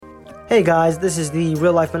Hey guys, this is the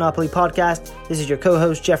Real Life Monopoly Podcast. This is your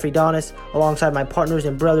co-host Jeffrey Donis, alongside my partners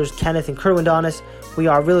and brothers Kenneth and Kerwin Donis. We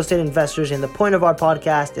are real estate investors, and the point of our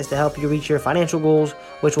podcast is to help you reach your financial goals,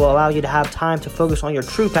 which will allow you to have time to focus on your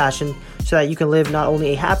true passion so that you can live not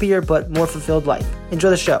only a happier but more fulfilled life. Enjoy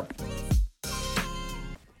the show.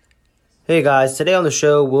 Hey guys, today on the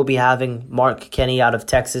show we'll be having Mark Kenny out of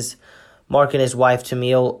Texas. Mark and his wife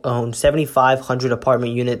Tamil own 7,500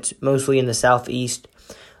 apartment units, mostly in the Southeast.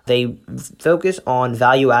 They focus on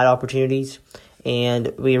value-add opportunities,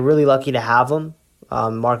 and we are really lucky to have them.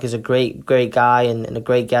 Mark is a great guy and a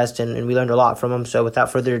great guest, and we learned a lot from him. So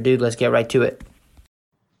without further ado, let's get right to it.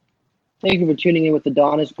 Thank you for tuning in with the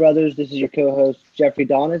Donis brothers. This is your co-host, Jeffrey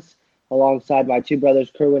Donis, alongside my two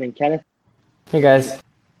brothers, Kerwin and Kenneth. Hey, guys.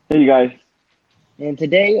 Hey, you guys. And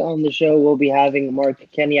today on the show, we'll be having Mark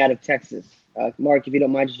Kenny out of Texas. Mark, if you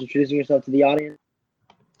don't mind just introducing yourself to the audience.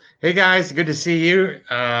 Hey, guys. Good to see you.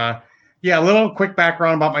 A little quick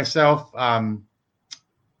background about myself.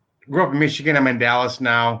 Grew up in Michigan. I'm in Dallas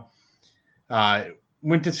now.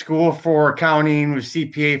 Went to school for accounting, was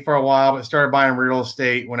CPA for a while, but started buying real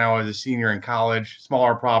estate when I was a senior in college,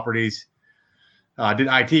 smaller properties. Did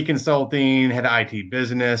IT consulting, had an IT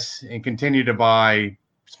business, and continued to buy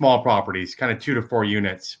small properties, kind of 2 to 4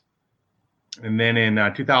 units. And then in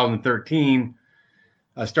 2013,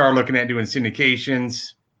 I started looking at doing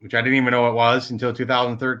syndications, which I didn't even know it was until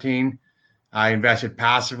 2013. I invested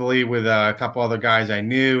passively with a couple other guys I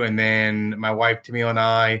knew. And then my wife, Tamil, and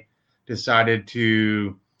I decided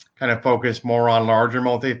to kind of focus more on larger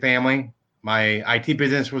multifamily. My IT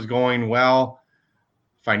business was going well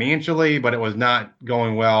financially, but it was not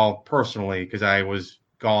going well personally because I was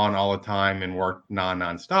gone all the time and worked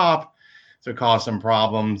nonstop. So it caused some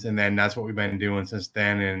problems. And then that's what we've been doing since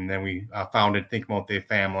then. And then we founded Think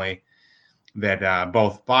Multifamily, that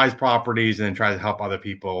both buys properties and then tries to help other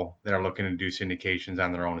people that are looking to do syndications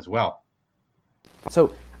on their own as well.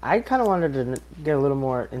 So I kind of wanted to get a little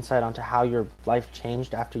more insight onto how your life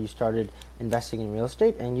changed after you started investing in real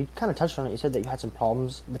estate. And you kind of touched on it. You said that you had some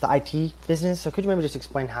problems with the IT business. So could you maybe just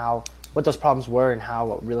explain what those problems were and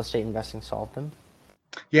how real estate investing solved them?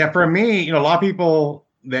 Yeah, for me, a lot of people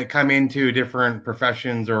that come into different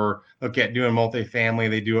professions or look at doing multifamily,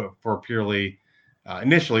 they do it for purely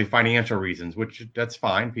initially financial reasons, which that's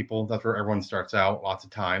fine. That's where everyone starts out lots of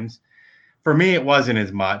times. For me, it wasn't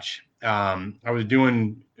as much. I was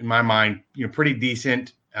doing, in my mind, pretty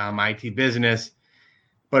decent IT business.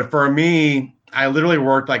 But for me, I literally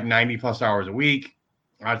worked like 90 plus hours a week.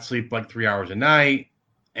 I'd sleep like 3 hours a night.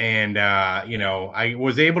 And, I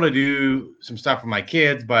was able to do some stuff with my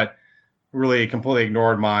kids, but really completely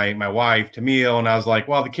ignored my wife, Tamil. And I was like,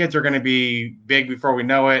 well, the kids are going to be big before we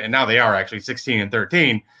know it. And now they are actually 16 and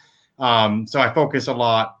 13. So I focus a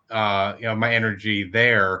lot, my energy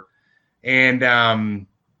there. And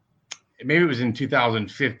maybe it was in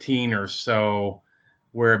 2015 or so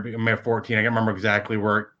where, maybe 14, I can't remember exactly,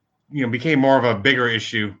 where it became more of a bigger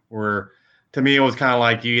issue where to me, it was kind of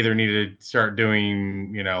like you either needed to start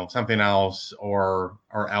doing, something else or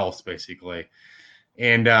else basically.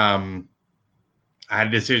 And I had a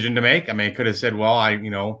decision to make. I mean, I could have said, well, I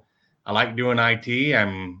like doing IT.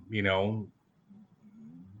 I'm,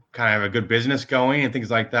 kind of have a good business going and things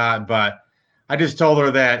like that. But I just told her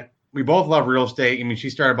that we both love real estate. I mean, she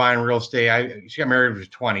started buying real estate. She got married when she was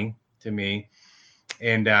 20 to me.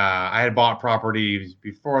 And I had bought properties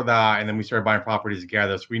before that. And then we started buying properties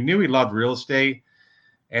together. So we knew we loved real estate.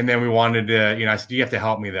 And then we wanted to, I said, you have to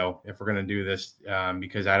help me though, if we're going to do this,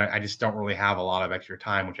 because I just don't really have a lot of extra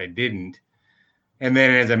time, which I didn't. And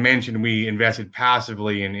then, as I mentioned, we invested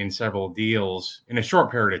passively in several deals in a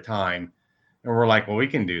short period of time. And we're like, well, we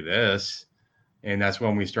can do this. And that's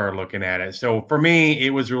when we started looking at it. So for me,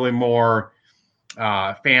 it was really more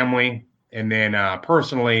family. And then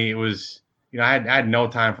personally, it was, I had no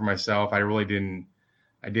time for myself. I didn't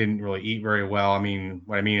really eat very well.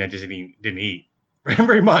 I just didn't eat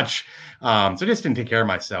very much. So I just didn't take care of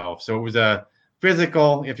myself. So it was a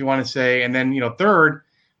physical, if you want to say. And then, third,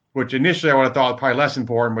 which initially I would have thought probably less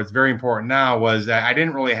important, but it's very important now, was that I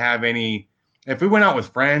didn't really have any, if we went out with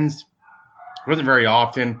friends, it wasn't very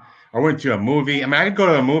often, or went to a movie. I could go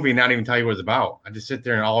to a movie and not even tell you what it was about. I just sit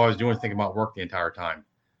there and all I was doing was thinking about work the entire time.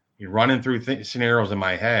 Running through scenarios in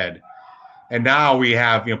my head. And now we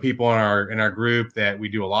have, people in our group that we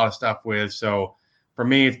do a lot of stuff with. So for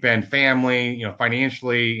me, it's been family,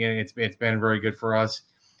 financially, and it's been very good for us.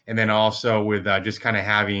 And then also with just kind of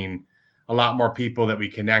having a lot more people that we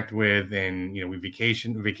connect with, and we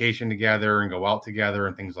vacation together and go out together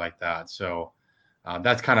and things like that. So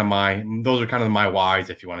that's kind of those are kind of my whys,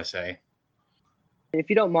 if you want to say. If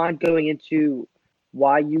you don't mind going into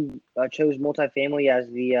why you chose multifamily as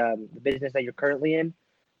the business that you're currently in.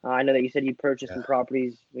 I know that you said you purchased some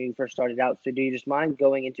properties when you first started out. So do you just mind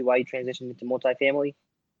going into why you transitioned into multifamily?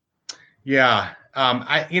 Yeah. I'm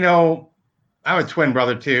a twin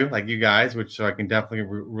brother too, like you guys, which so I can definitely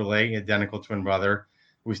relate. Identical twin brother.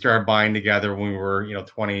 We started buying together when we were,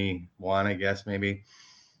 21, I guess maybe,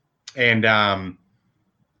 and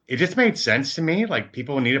it just made sense to me. Like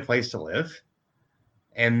people need a place to live,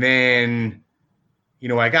 and then,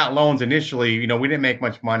 I got loans initially. We didn't make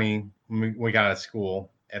much money when we got out of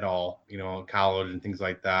school at all. College and things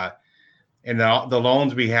like that. And the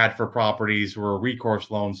loans we had for properties were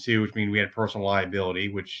recourse loans too, which means we had personal liability,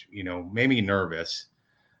 which made me nervous.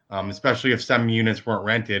 Especially if some units weren't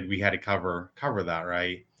rented, we had to cover that,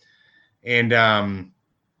 right? And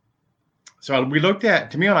so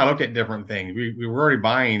Tamil and I looked at different things. We were already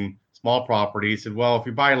buying small properties. Said, well, if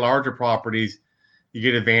you buy larger properties, you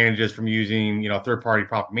get advantages from using a third party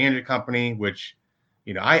property management company, which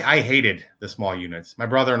I hated the small units. My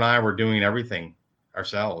brother and I were doing everything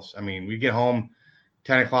ourselves. I mean, we get home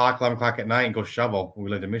 10 o'clock, 11 o'clock at night and go shovel. We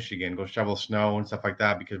lived in Michigan, go shovel snow and stuff like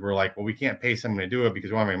that because we're like, well, we can't pay someone to do it because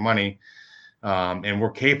we don't have any money. And we're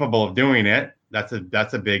capable of doing it. That's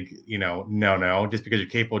a big, no. Just because you're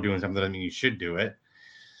capable of doing something doesn't mean you should do it.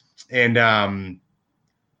 And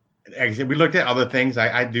like I said, we looked at other things.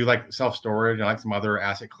 I do like self-storage. I like some other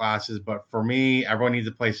asset classes. But for me, everyone needs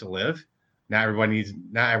a place to live. Not everyone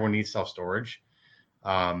needs self-storage.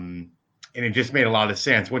 And it just made a lot of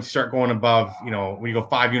sense. Once you start going above, when you go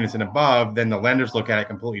 5 units and above, then the lenders look at it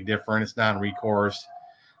completely different. It's non-recourse.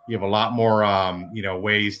 You have a lot more,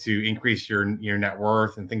 ways to increase your net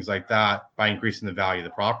worth and things like that by increasing the value of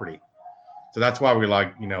the property. So that's why we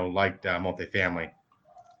liked multifamily.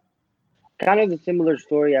 Kind of a similar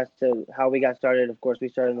story as to how we got started. Of course, we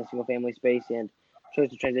started in the single family space and chose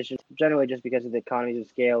to transition generally just because of the economies of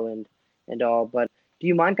scale and all. But do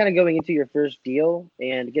you mind kind of going into your first deal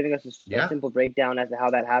and giving us a simple breakdown as to how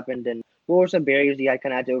that happened and what were some barriers you had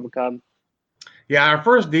kind of had to overcome? Yeah, our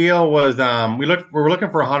first we were looking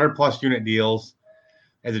for 100+ unit deals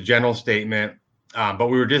as a general statement, but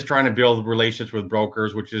we were just trying to build relationships with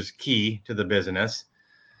brokers, which is key to the business.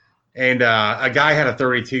 And a guy had a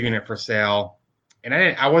 32 unit for sale, and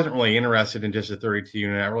I wasn't really interested in just a 32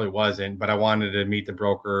 unit. I really wasn't, but I wanted to meet the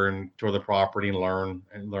broker and tour the property and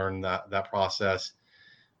learn that process.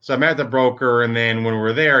 So I met the broker, and then when we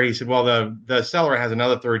were there, he said, well, the seller has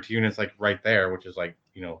another 32 units like right there, which is like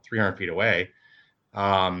 300 feet away,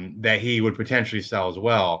 that he would potentially sell as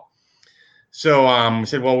well. So we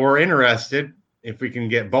said, well, we're interested if we can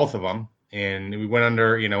get both of them. And we went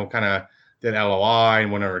under, kind of did LOI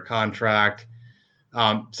and went under contract.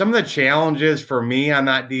 Some of the challenges for me on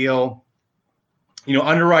that deal,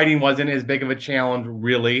 underwriting wasn't as big of a challenge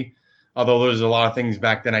really, although there's a lot of things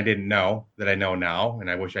back then I didn't know that I know now, and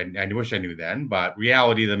I wish I knew then. But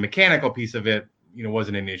reality, the mechanical piece of it,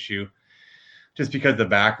 wasn't an issue, just because of the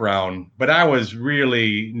background. But I was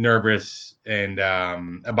really nervous and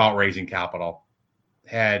about raising capital.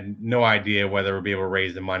 Had no idea whether we'd be able to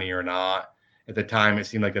raise the money or not. At the time, it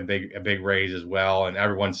seemed like a big raise as well, and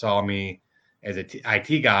everyone saw me as an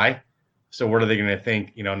IT guy. So what are they going to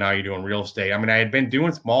think? Now you're doing real estate. I mean, I had been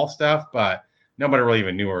doing small stuff, but nobody really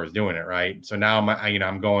even knew I was doing it, right? So now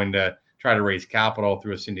I'm going to try to raise capital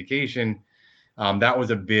through a syndication. That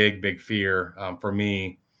was a big fear for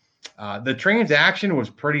me. The transaction was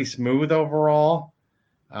pretty smooth overall.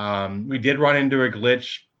 We did run into a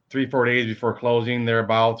glitch 3-4 days before closing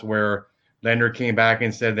thereabouts, where lender came back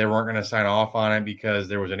and said they weren't going to sign off on it because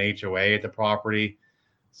there was an HOA at the property.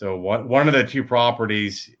 So one of the two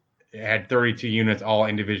properties had 32 units all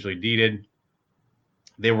individually deeded.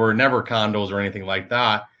 They were never condos or anything like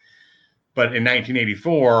that. But in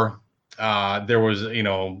 1984, there was,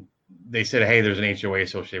 they said, hey, there's an HOA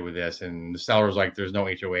associated with this. And the seller was like, there's no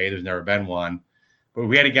HOA. There's never been one. But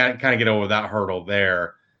we had to kind of get over that hurdle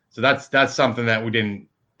there. So that's something that we didn't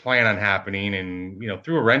plan on happening, and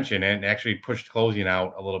threw a wrench in it and actually pushed closing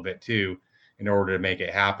out a little bit too in order to make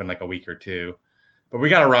it happen like a week or two. But we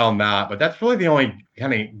got around that. But that's really the only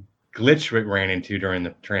kind of glitch we ran into during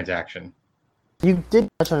the transaction. You did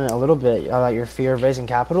touch on it a little bit about your fear of raising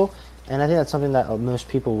capital, and I think that's something that most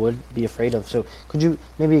people would be afraid of. So could you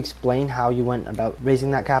maybe explain how you went about raising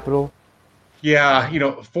that capital? Yeah,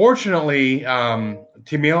 fortunately,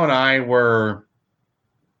 Tamil and I were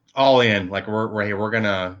all in. Like we're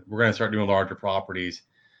gonna start doing larger properties.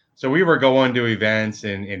 So we were going to events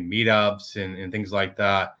and meetups and things like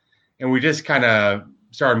that, and we just kind of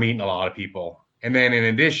started meeting a lot of people. And then in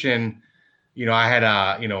addition, I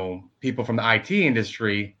had people from the IT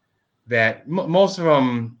industry that most of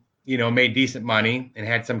them made decent money and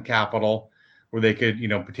had some capital where they could,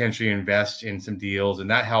 potentially invest in some deals, and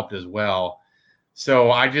that helped as well.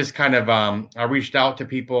 So I just kind of I reached out to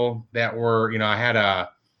people that were, I had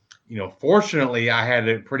fortunately I had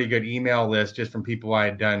a pretty good email list just from people I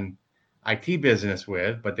had done IT business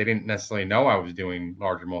with, but they didn't necessarily know I was doing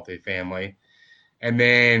larger multifamily. And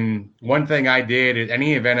then one thing I did is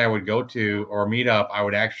any event I would go to or meet up, I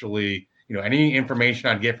would actually, any information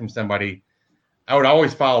I'd get from somebody, I would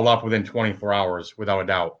always follow up within 24 hours without a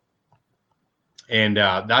doubt. And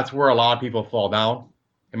that's where a lot of people fall down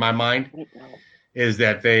in my mind, is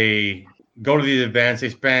that they go to these events, they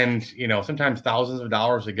spend, sometimes thousands of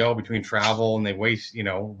dollars to go between travel, and they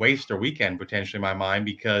waste their weekend potentially, in my mind,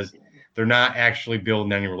 because they're not actually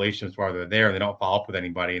building any relationships while they're there, and they don't follow up with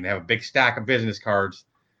anybody, and they have a big stack of business cards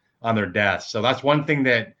on their desk. So that's one thing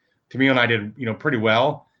that Tamil and I did, pretty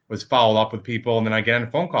well, was follow up with people, and then I get on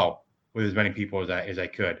a phone call with as many people as I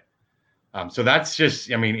could. So that's just,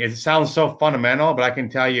 it sounds so fundamental, but I can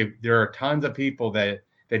tell you there are tons of people that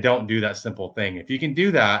don't do that simple thing. If you can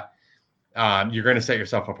do that, you're going to set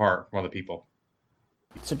yourself apart from other people.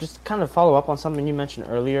 So just to kind of follow up on something you mentioned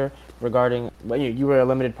earlier regarding when you were a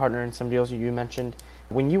limited partner in some deals you mentioned.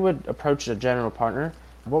 When you would approach a general partner,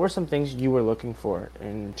 what were some things you were looking for,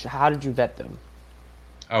 and how did you vet them?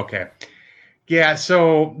 Okay. Yeah,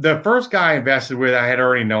 so the first guy I invested with, I had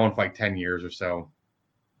already known for like 10 years or so.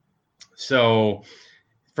 So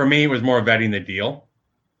for me, it was more vetting the deal.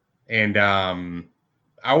 And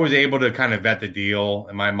I was able to kind of vet the deal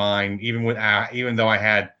in my mind, even though I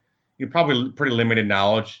had probably pretty limited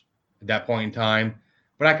knowledge at that point in time,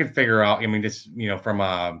 but I could figure out, just,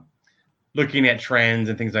 from looking at trends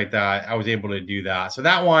and things like that, I was able to do that. So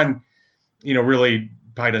that one, really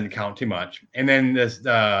probably doesn't count too much. And then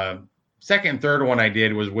the second and third one I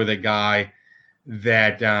did was with a guy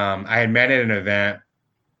that I had met at an event,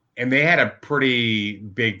 and they had a pretty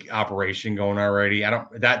big operation going already.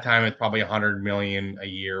 At that time, it's probably 100 million a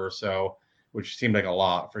year or so, which seemed like a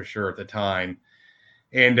lot for sure at the time.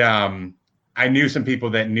 And I knew some people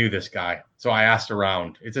that knew this guy, so I asked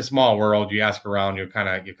around. It's a small world. You ask around, you kind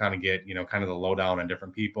of get kind of the lowdown on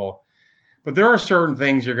different people. But there are certain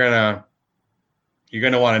things you're gonna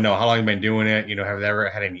want to know. How long you've been doing it? Have they ever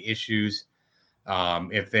had any issues?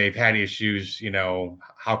 If they've had issues,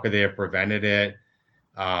 how could they have prevented it?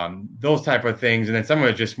 Those type of things. And then some of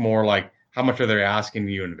it's just more like, how much are they asking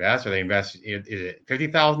you to invest? Are they invest? Is it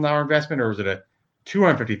 $50,000 investment, or is it a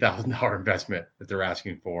 $250,000 investment that they're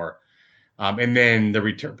asking for? And then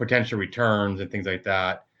the potential returns and things like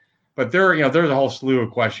that. But there's a whole slew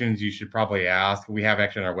of questions you should probably ask. We have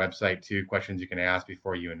actually on our website too, questions you can ask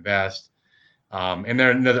before you invest. And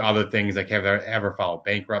then there are other things like, have they ever filed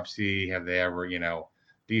bankruptcy? Have they ever,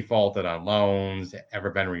 defaulted on loans? Ever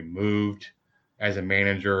been removed as a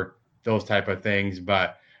manager? Those type of things.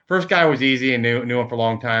 But first guy was easy and knew him for a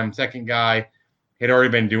long time. Second guy had already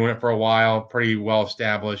been doing it for a while, pretty well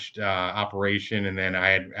established operation. And then I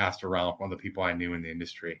had asked around from other people I knew in the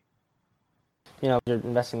industry. You're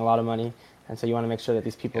investing a lot of money, and so you want to make sure that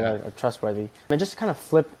these people are trustworthy. And just to kind of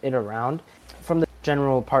flip it around, from the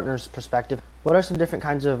general partner's perspective, what are some different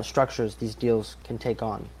kinds of structures these deals can take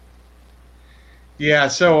on? Yeah,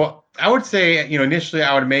 so I would say, initially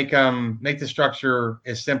I would make the structure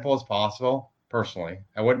as simple as possible. Personally,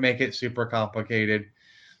 I wouldn't make it super complicated,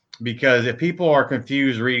 because if people are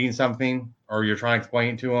confused reading something, or you're trying to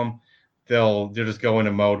explain it to them, they'll just go in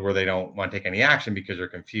a mode where they don't want to take any action because they're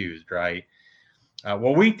confused, right?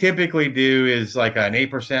 What we typically do is like an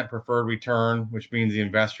 8% preferred return, which means the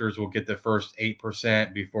investors will get the first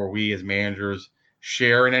 8% before we as managers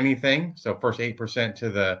share in anything. So first 8%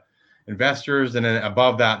 to the investors, and then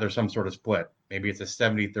above that, there's some sort of split. Maybe it's a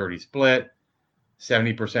 70-30 split,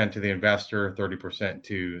 70% to the investor, 30%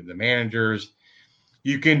 to the managers.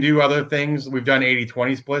 You can do other things. We've done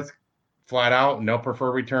 80-20 splits flat out, no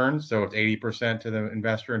preferred returns. So it's 80% to the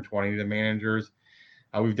investor and 20 to the managers.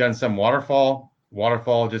 We've done some waterfall.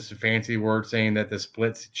 Waterfall, just a fancy word saying that the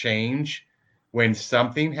splits change when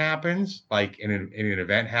something happens, like an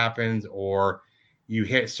event happens, or you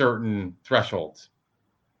hit certain thresholds.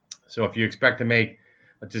 So if you expect to make,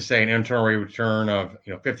 let's just say, an internal rate of return of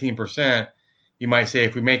 15%, you might say,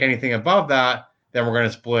 if we make anything above that, then we're going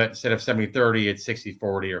to split, instead of 70-30, it's 60-40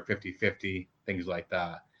 or 50-50, things like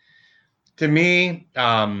that. To me,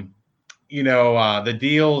 the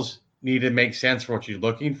deals need to make sense for what you're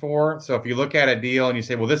looking for. So if you look at a deal and you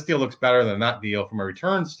say, well, this deal looks better than that deal from a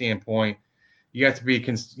return standpoint, you have to be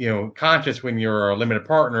conscious when you're a limited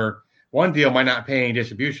partner. One deal might not pay any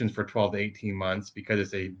distributions for 12 to 18 months because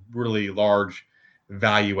it's a really large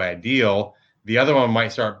value add deal. The other one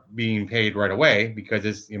might start being paid right away because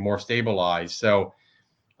it's more stabilized. So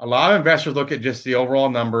a lot of investors look at just the overall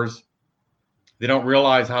numbers. They don't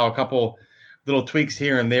realize how a couple little tweaks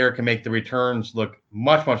here and there can make the returns look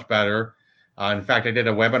much, much better. In fact, I did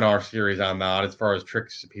a webinar series on that as far as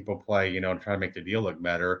tricks people play, to try to make the deal look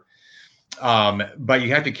better. But you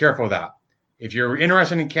have to be careful of that. If you're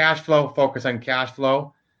interested in cash flow, focus on cash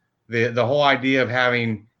flow. The whole idea of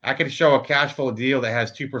having, I could show a cash flow deal that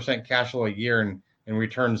has 2% cash flow a year and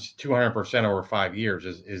returns 200% over 5 years.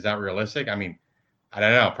 Is that realistic? I mean, I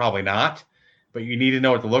don't know, probably not, but you need to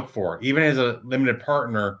know what to look for. Even as a limited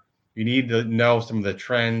partner, you need to know some of the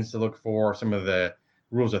trends to look for, some of the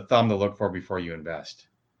rules of thumb to look for before you invest.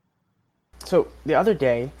 So the other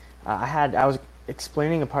day, I was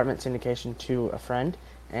explaining apartment syndication to a friend,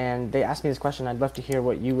 and they asked me this question. I'd love to hear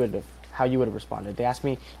how you would have responded. They asked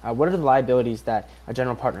me, what are the liabilities that a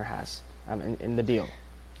general partner has in the deal?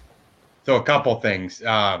 So a couple things.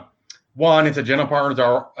 One, it's a general partners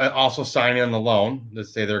are also signing on the loan.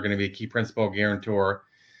 Let's say they're going to be a key principal guarantor.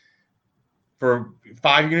 For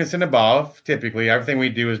 5 units and above, typically everything we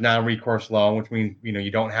do is non-recourse loan, which means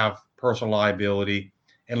you don't have personal liability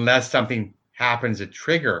unless something happens to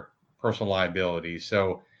trigger personal liability.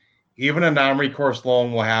 So even a non-recourse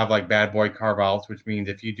loan will have like bad boy carve-outs, which means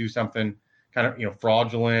if you do something kind of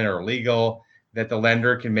fraudulent or illegal, that the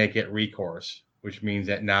lender can make it recourse, which means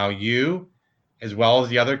that now you, as well as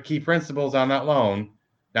the other key principals on that loan,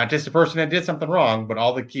 not just the person that did something wrong, but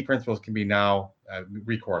all the key principals can be now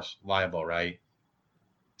recourse liable, right?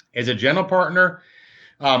 As a general partner,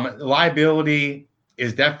 liability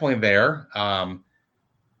is definitely there.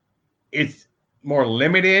 It's more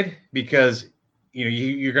limited because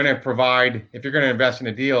you're going to provide, if you're going to invest in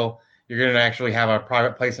a deal, you're going to actually have a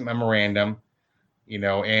private placement memorandum,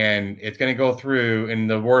 and it's going to go through, and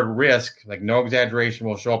the word risk, like no exaggeration,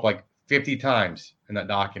 will show up like 50 times in that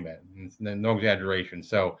document. No exaggeration.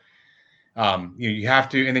 So you have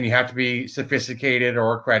to, and then you have to be sophisticated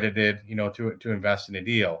or accredited, to invest in a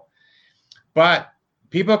deal. But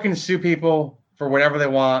people can sue people for whatever they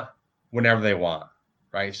want, whenever they want,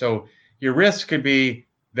 right? So your risk could be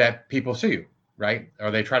that people sue you, right?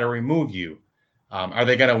 Or they try to remove you. Are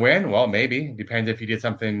they going to win? Well, maybe. Depends if you did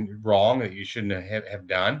something wrong that you shouldn't have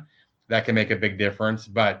done. That can make a big difference.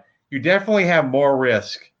 But you definitely have more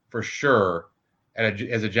risk for sure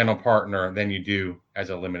as a general partner than you do as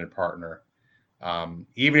a limited partner.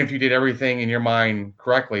 Even if you did everything in your mind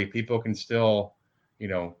correctly, people can still,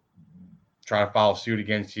 try to file suit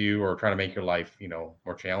against you or try to make your life,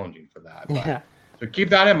 more challenging for that. But, so keep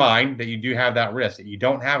that in mind, that you do have that risk that you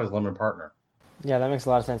don't have as a limited partner. Yeah, that makes a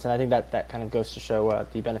lot of sense. And I think that kind of goes to show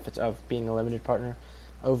the benefits of being a limited partner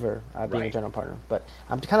over being a general partner. But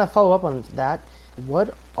to kind of follow up on that,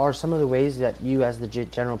 what are some of the ways that you as the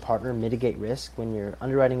general partner mitigate risk when you're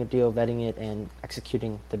underwriting a deal, vetting it, and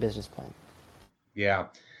executing the business plan? Yeah.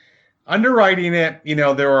 Underwriting it,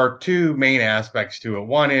 there are two main aspects to it.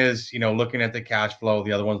 One is, looking at the cash flow.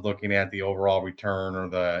 The other one's looking at the overall return or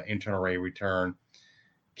the internal rate return.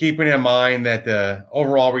 Keeping in mind that the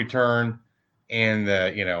overall return and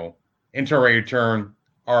the, internal rate return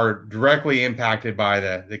are directly impacted by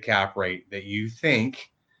the cap rate that you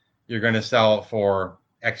think you're going to sell it for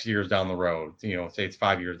X years down the road. Say it's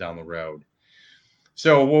 5 years down the road.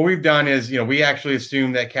 So what we've done is, we actually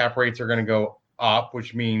assume that cap rates are going to go up,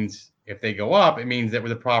 which means if they go up, it means that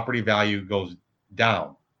the property value goes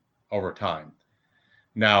down over time.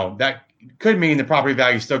 Now, that could mean the property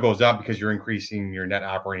value still goes up because you're increasing your net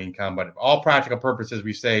operating income, but for all practical purposes,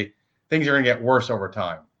 we say things are going to get worse over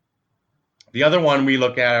time. The other one we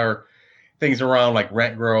look at are things around like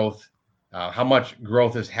rent growth, how much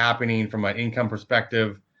growth is happening from an income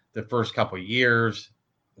perspective the first couple of years,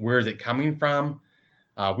 where is it coming from?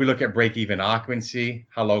 We look at break-even occupancy,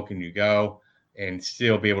 how low can you go and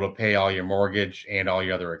still be able to pay all your mortgage and all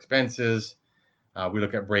your other expenses. We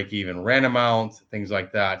look at break-even rent amounts, things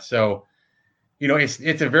like that. So,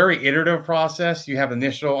 it's a very iterative process. You have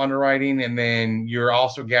initial underwriting, and then you're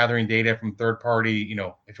also gathering data from third-party, if you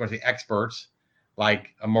want to say experts,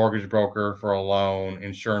 like a mortgage broker for a loan,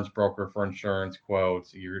 insurance broker for insurance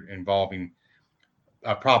quotes. You're involving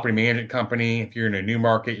a property management company. If you're in a new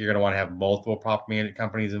market, you're going to want to have multiple property management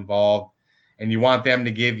companies involved, and you want them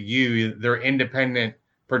to give you their independent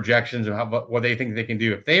projections of what they think they can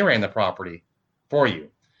do if they ran the property for you,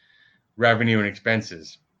 revenue and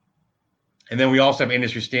expenses. And then we also have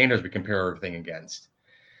industry standards we compare everything against.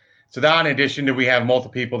 So that, in addition to, we have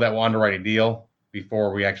multiple people that will underwrite a deal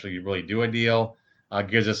before we actually really do a deal,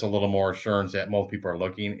 gives us a little more assurance that most people are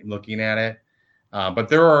looking at it. But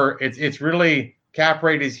it's really, cap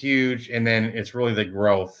rate is huge, and then it's really the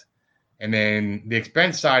growth And then the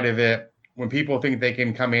expense side of it, when people think they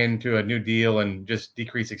can come into a new deal and just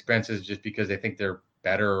decrease expenses just because they think they're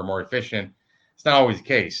better or more efficient, it's not always the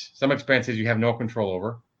case. Some expenses you have no control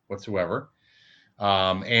over whatsoever.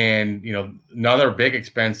 And another big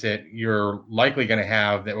expense that you're likely going to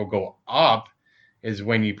have that will go up is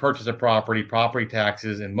when you purchase a property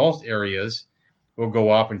taxes in most areas will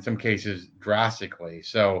go up, in some cases drastically.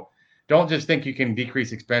 So don't just think you can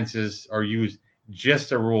decrease expenses or use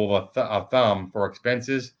just a rule of thumb for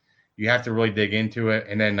expenses. You have to really dig into it.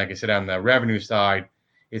 And then, like I said, on the revenue side,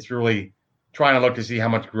 it's really trying to look to see how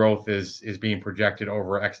much growth is being projected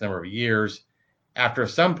over X number of years. After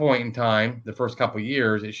some point in time, the first couple of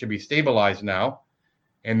years, it should be stabilized now.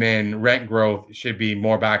 And then rent growth should be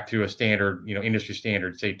more back to a standard, industry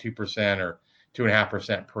standard, say 2% or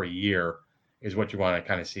 2.5% per year is what you want to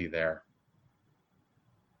kind of see there.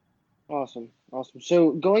 Awesome.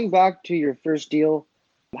 So going back to your first deal,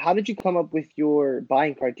 how did you come up with your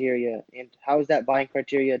buying criteria, and how is that buying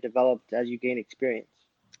criteria developed as you gain experience?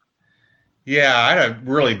 Yeah, I had a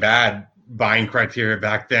really bad buying criteria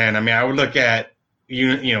back then. I mean, I would look at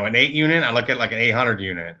an 8 unit. I look at like an 800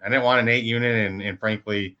 unit. I didn't want an 8 unit, and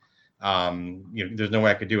frankly, there's no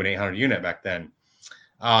way I could do an 800 unit back then.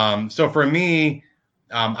 So for me,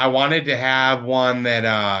 I wanted to have one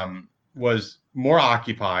that was more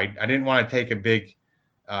occupied. I didn't want to take a big,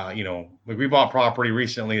 like we bought property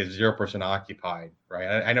recently that's 0% occupied,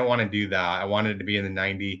 right? I don't want to do that. I wanted it to be in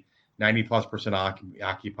the 90+%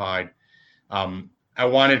 occupied. I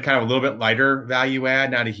wanted kind of a little bit lighter value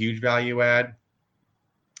add, not a huge value add.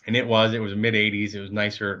 And it was mid 80s. It was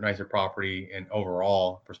nicer property in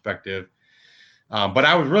overall perspective. But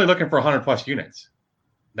I was really looking for 100+ units.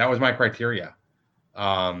 That was my criteria.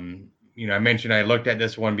 I mentioned I looked at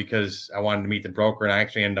this one because I wanted to meet the broker, and I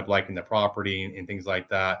actually ended up liking the property and things like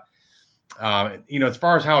that. As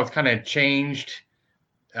far as how it's kind of changed,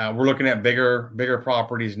 we're looking at bigger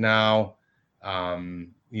properties now.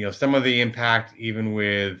 Some of the impact, even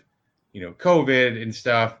with, COVID and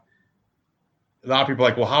stuff, a lot of people are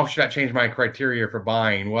like, well, how should I change my criteria for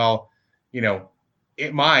buying? Well,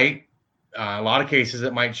 it might, a lot of cases,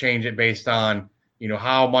 it might change it based on,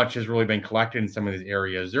 how much has really been collected in some of these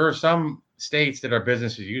areas. There are some states that are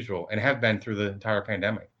business as usual and have been through the entire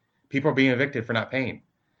pandemic. People are being evicted for not paying.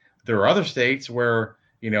 There are other states where,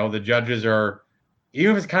 the judges are,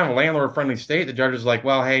 even if it's kind of a landlord friendly state, the judge is like,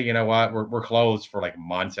 well, hey, you know what? We're closed for like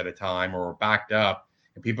months at a time, or we're backed up,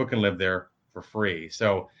 and people can live there for free.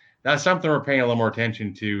 So that's something we're paying a little more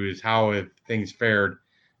attention to, is how have things fared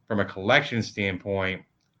from a collection standpoint.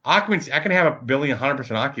 Occupancy, I can have a building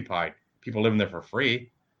 100% occupied, people living there for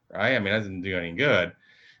free, right? I mean, that doesn't do any good.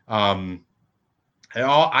 I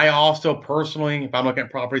also personally, if I'm looking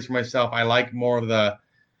at properties for myself, I like more of the,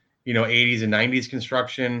 80s and 90s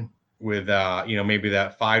construction with, maybe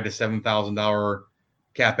that $5,000 to $7,000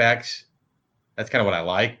 CapEx. That's kind of what I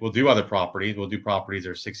like. We'll do other properties. We'll do properties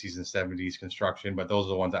that are 60s and 70s construction, but those are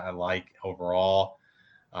the ones that I like overall.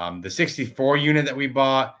 The 64 unit that we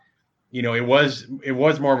bought, it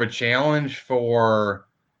was more of a challenge for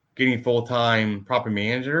getting full-time property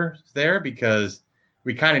managers there, because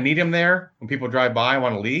we kind of need them there when people drive by and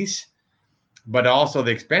want to lease, but also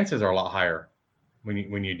the expenses are a lot higher when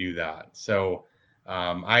you do that. So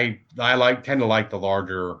I tend to like the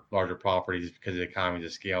larger properties because of the economies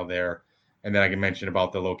of scale there. And then I can mention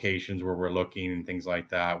about the locations where we're looking and things like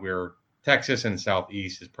that. Texas and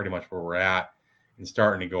Southeast is pretty much where we're at, and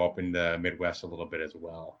starting to go up in the Midwest a little bit as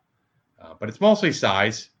well. But it's mostly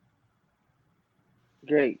size.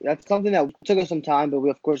 Great. That's something that took us some time, but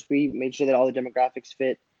we made sure that all the demographics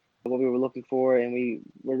fit what we were looking for, and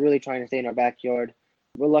we're really trying to stay in our backyard.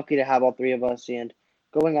 We're lucky to have all three of us, and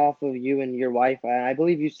going off of you and your wife, I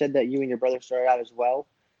believe you said that you and your brother started out as well.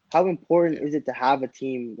 How important is it to have a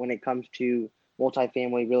team when it comes to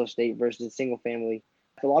multifamily real estate versus single family?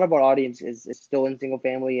 A lot of our audience is still in single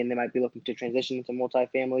family, and they might be looking to transition into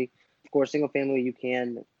multifamily. Of course, single family,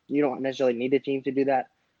 you don't necessarily need a team to do that.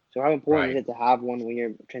 So how important is it to have one when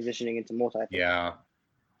you're transitioning into multifamily?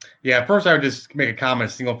 Yeah. First, I would just make a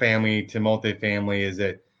comment. Single family to multifamily is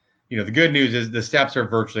that, the good news is the steps are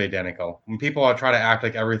virtually identical. When people try to act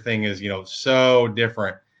like everything is, so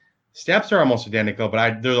different, steps are almost identical,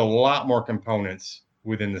 but there's a lot more components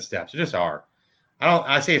within the steps. There just are.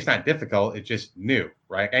 I say it's not difficult. It's just new,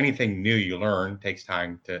 right? Anything new you learn takes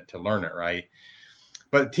time to learn it, right?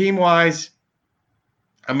 But team-wise,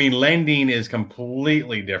 I mean, lending is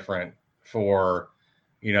completely different for,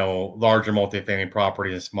 larger multifamily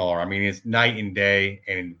properties and smaller. I mean, it's night and day,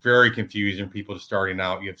 and very confusing for people just starting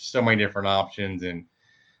out. You have so many different options, and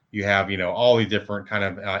you have, all these different kind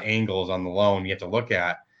of angles on the loan you have to look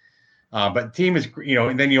at. But team is,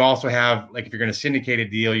 and then you also have, like, if you're going to syndicate a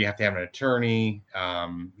deal, you have to have an attorney,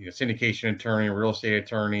 syndication attorney, real estate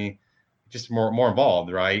attorney, just more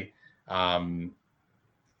involved, right?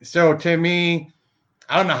 So to me,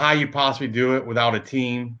 I don't know how you possibly do it without a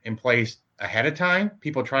team in place ahead of time.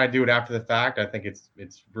 People try to do it after the fact. I think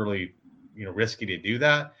it's really, risky to do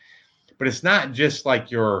that. But it's not just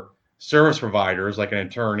like your service providers, like an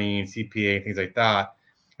attorney and CPA, things like that.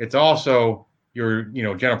 It's also your,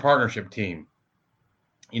 general partnership team.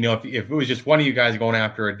 If it was just one of you guys going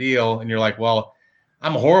after a deal and you're like, well,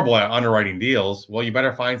 I'm horrible at underwriting deals. Well, you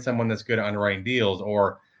better find someone that's good at underwriting deals,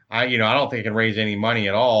 or I don't think I can raise any money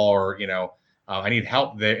at all, or, I need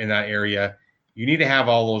help there in that area. You need to have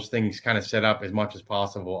all those things kind of set up as much as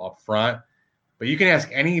possible up front. But you can ask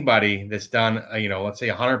anybody that's done, let's say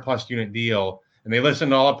 100+ unit deal, and they listen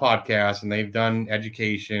to all the podcasts and they've done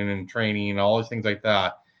education and training and all those things like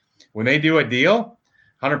that. When they do a deal,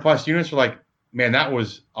 100+ units are like, man, that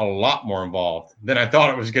was a lot more involved than I thought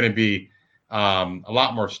it was going to be. A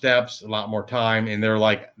lot more steps, a lot more time. And they're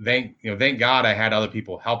like, thank God I had other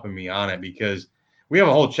people helping me on it, because we have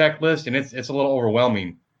a whole checklist and it's a little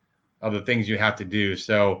overwhelming of the things you have to do.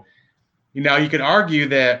 So, you could argue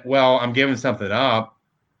that, well, I'm giving something up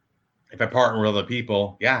if I partner with other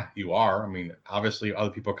people. Yeah, you are. I mean, obviously other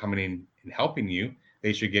people coming in and helping you,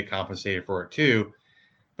 they should get compensated for it too.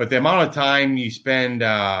 But the amount of time you spend,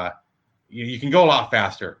 you can go a lot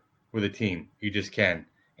faster with a team. You just can.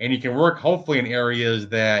 And you can work hopefully in areas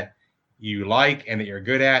that you like and that you're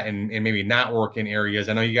good at, and maybe not work in areas.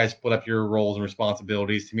 I know you guys split up your roles and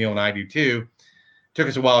responsibilities. Tamil and I do too. Took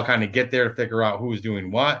us a while to kind of get there to figure out who was doing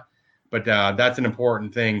what. But that's an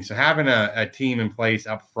important thing. So having a team in place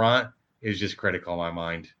up front is just critical in my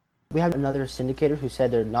mind. We have another syndicator who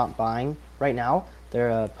said they're not buying right now.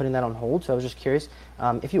 They're putting that on hold. So I was just curious,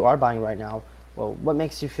 if you are buying right now, well, what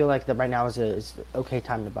makes you feel like that right now is an okay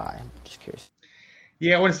time to buy? I'm just curious.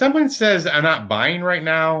 Yeah, when someone says I'm not buying right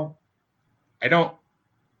now,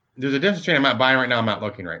 there's a difference between I'm not buying right now, I'm not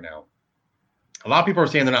looking right now. A lot of people are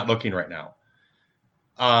saying they're not looking right now.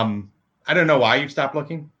 I don't know why you've stopped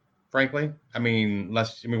looking, frankly. I mean,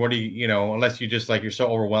 unless you just like, you're so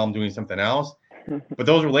overwhelmed doing something else. But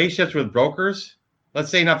those relationships with brokers, let's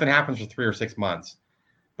say nothing happens for 3 or 6 months,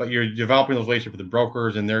 but you're developing those relationships with the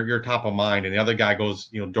brokers and you're top of mind, and the other guy goes,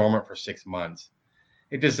 dormant for 6 months.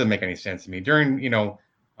 It just doesn't make any sense to me.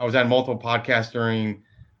 I was on multiple podcasts during,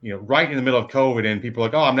 right in the middle of COVID, and people are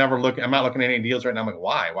like, oh, I'm not looking at any deals right now. I'm like,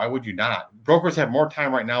 why? Why would you not? Brokers have more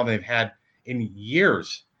time right now than they've had in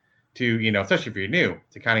years to, especially if you're new,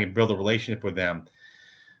 to kind of build a relationship with them.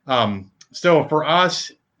 So for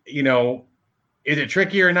us, is it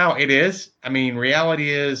trickier now? It is. I mean, reality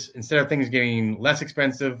is, instead of things getting less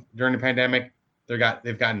expensive during the pandemic, they've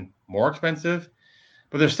gotten more expensive,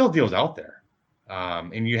 but there's still deals out there.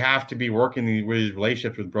 And you have to be working with these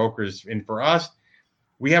relationships with brokers. And for us,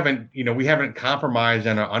 we haven't compromised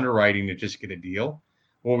on our underwriting to just get a deal.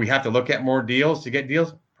 Will we have to look at more deals to get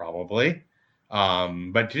deals? Probably.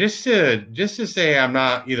 But just to say I'm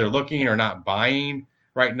not either looking or not buying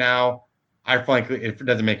right now, frankly, it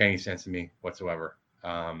doesn't make any sense to me whatsoever.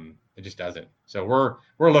 It just doesn't. So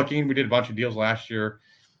we're looking. We did a bunch of deals last year,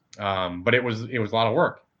 but it was a lot of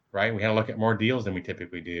work, right? We had to look at more deals than we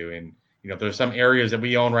typically do, and there's some areas that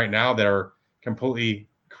we own right now that are completely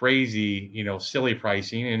crazy, silly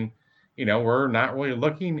pricing, and we're not really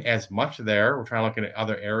looking as much there. We're trying to look at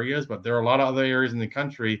other areas, but there are a lot of other areas in the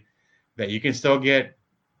country that you can still get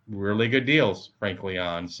really good deals, frankly,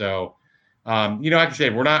 on. So, like I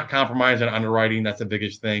said, we're not compromising on underwriting. That's the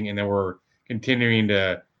biggest thing. And then we're continuing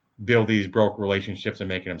to build these broker relationships and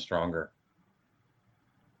making them stronger.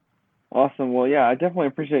 Awesome. Well, yeah, I definitely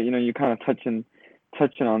appreciate, you kind of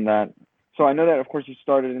touching on that. So I know that, of course, you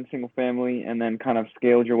started in single family and then kind of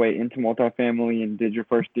scaled your way into multifamily and did your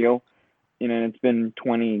first deal. And it's been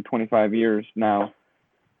 20, 25 years now.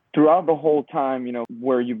 Throughout the whole time,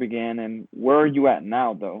 where you began and where are you at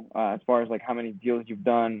now, though, as far as like how many deals you've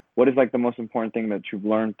done? What is like the most important thing that you've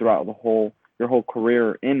learned throughout your whole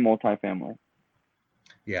career in multifamily?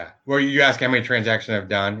 Yeah. Well, you ask how many transactions I've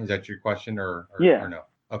done. Is that your question or no?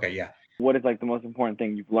 Okay. Yeah. What is like the most important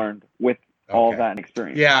ththing you've learned with all that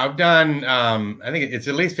experience? Yeah, I've done, I think it's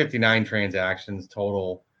at least 59 transactions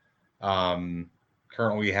total.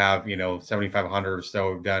 Currently we have, 7,500 or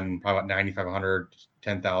so. We've done probably about 9,500,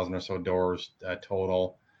 10,000 or so doors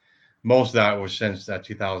total. Most of that was since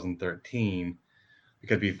 2013,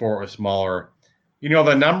 because before it was smaller.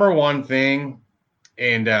 The number one thing,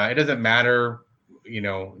 and it doesn't matter,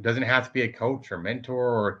 it doesn't have to be a coach or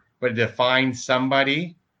mentor, but to find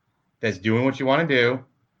somebody that's doing what you want to do.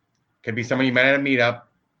 Could be somebody you met at a meetup,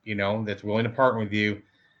 that's willing to partner with you,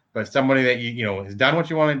 but somebody that has done what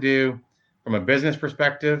you want to do from a business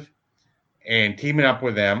perspective, and teaming up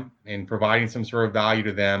with them and providing some sort of value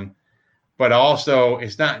to them. But also,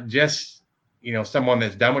 it's not just someone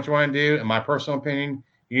that's done what you want to do. In my personal opinion,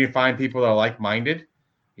 you need to find people that are like-minded.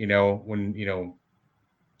 When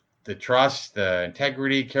the trust, the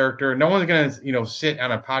integrity, character. No one's going to sit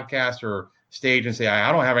on a podcast or stage and say,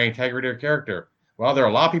 I don't have any integrity or character. Well, there are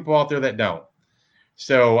a lot of people out there that don't.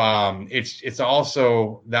 So it's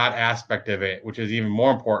also that aspect of it, which is even more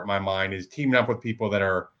important in my mind, is teaming up with people that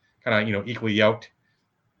are kind of equally yoked,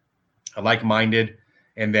 like-minded,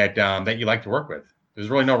 and that you like to work with. There's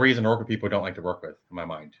really no reason to work with people you don't like to work with, in my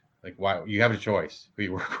mind. Like, why? You have a choice who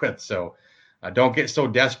you work with. So don't get so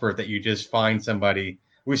desperate that you just find somebody.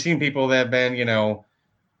 We've seen people that have been,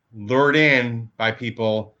 lured in by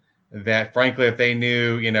people that, frankly, if they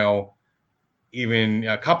knew, even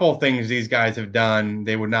a couple of things these guys have done,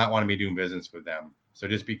 they would not want to be doing business with them. So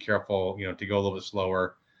just be careful, to go a little bit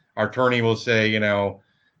slower. Our attorney will say,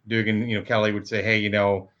 Dugan, Kelly would say, hey,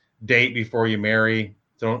 date before you marry.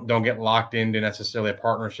 Don't get locked into necessarily a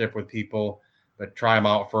partnership with people, but try them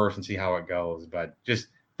out first and see how it goes. But just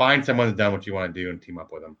find someone that's done what you want to do and team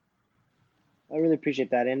up with them. I really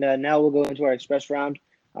appreciate that. And now we'll go into our express round.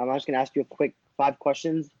 I'm just going to ask you a quick 5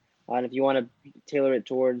 questions. And if you want to tailor it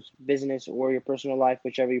towards business or your personal life,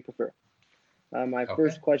 whichever you prefer. My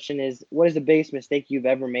first question is, what is the biggest mistake you've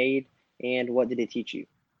ever made, and what did it teach you?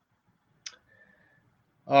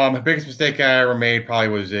 The biggest mistake I ever made probably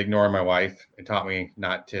was ignoring my wife. It taught me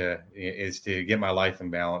to get my life in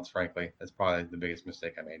balance, frankly. That's probably the biggest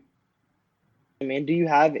mistake I made. And do you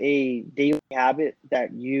have a daily habit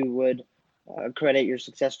that you would credit your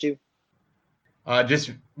success to?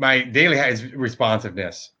 Just my daily habit is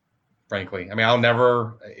responsiveness, frankly. I mean, I'll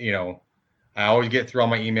never, I always get through all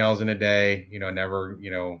my emails in a day, never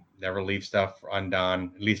leave stuff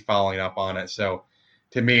undone, at least following up on it. So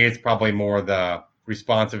to me, it's probably more the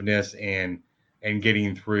responsiveness and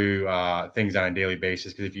getting through things on a daily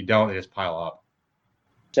basis, because if you don't, they just pile up.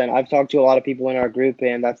 And I've talked to a lot of people in our group,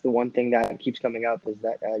 and that's the one thing that keeps coming up is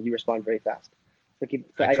that you respond very fast. So we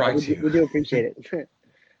do appreciate it.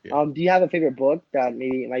 Yeah. Do you have a favorite book that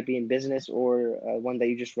maybe it might be in business, or one that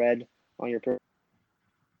you just read on your?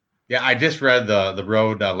 Yeah, I just read the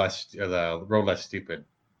Road Less Stupid,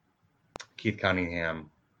 Keith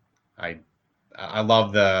Cunningham. I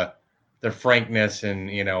love the frankness and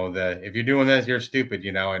if you're doing this, you're stupid,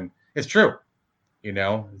 and it's true.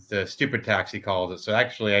 It's the stupid tax, he calls it. So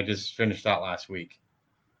actually, I just finished that last week.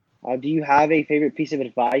 Do you have a favorite piece of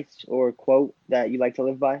advice or quote that you like to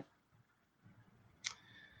live by?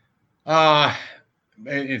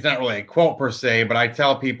 It's not really a quote per se, but I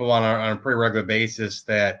tell people on a pretty regular basis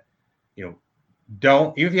that,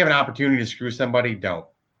 don't, even if you have an opportunity to screw somebody, don't.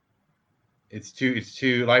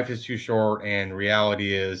 Life is too short, and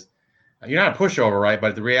reality is, you're not a pushover, right?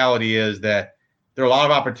 But the reality is that there are a lot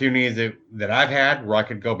of opportunities that I've had where I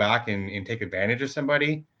could go back and take advantage of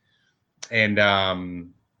somebody. And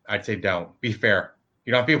I'd say don't. Be fair.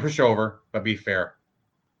 You don't have to be a pushover, but be fair.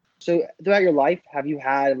 So throughout your life, have you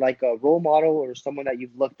had like a role model or someone that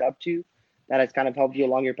you've looked up to that has kind of helped you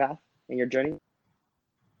along your path and your journey?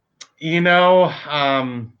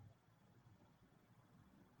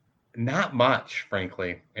 Not much,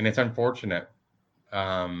 frankly, and it's unfortunate.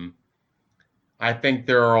 I think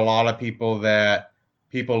there are a lot of people that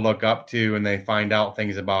people look up to and they find out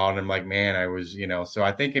things about, and like, man, I was, so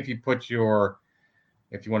I think if you put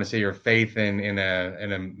if you want to say your faith in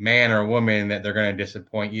a man or a woman, that they're going to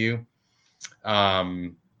disappoint you. I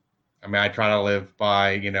mean, I try to live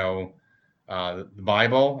by, the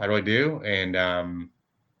Bible. I really do. And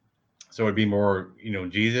so it'd be more,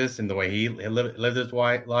 Jesus and the way he lived his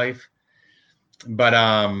life. But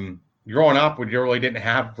growing up, we really didn't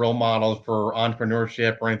have role models for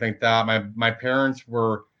entrepreneurship or anything like that. My parents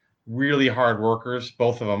were really hard workers,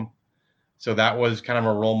 both of them. So that was kind of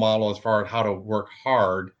a role model as far as how to work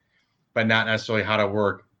hard, but not necessarily how to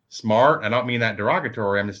work smart. I don't mean that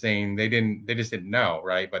derogatory. I'm just saying they just didn't know,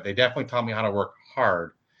 right? But they definitely taught me how to work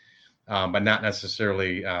hard, but not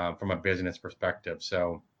necessarily from a business perspective.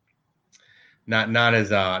 So not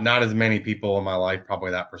as many people in my life, probably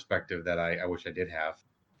that perspective that I wish I did have.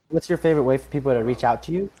 What's your favorite way for people to reach out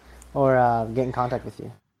to you or get in contact with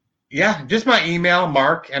you? Yeah, just my email,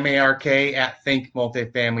 Mark, M-A-R-K,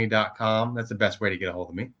 @thinkmultifamily.com. That's the best way to get a hold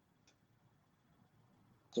of me.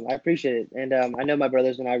 So I appreciate it. And I know my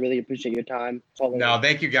brothers and I really appreciate your time. No,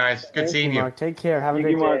 thank you, guys. Good seeing you. Mark. Take care. Have a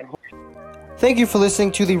great day. Thank you for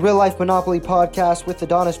listening to the Real Life Monopoly podcast with the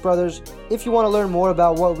Donis brothers. If you want to learn more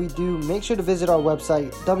about what we do, make sure to visit our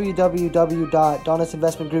website,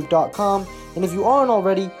 www.donisinvestmentgroup.com. And if you aren't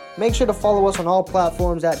already, make sure to follow us on all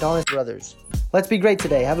platforms at Donis Brothers. Let's be great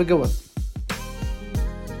today. Have a good one.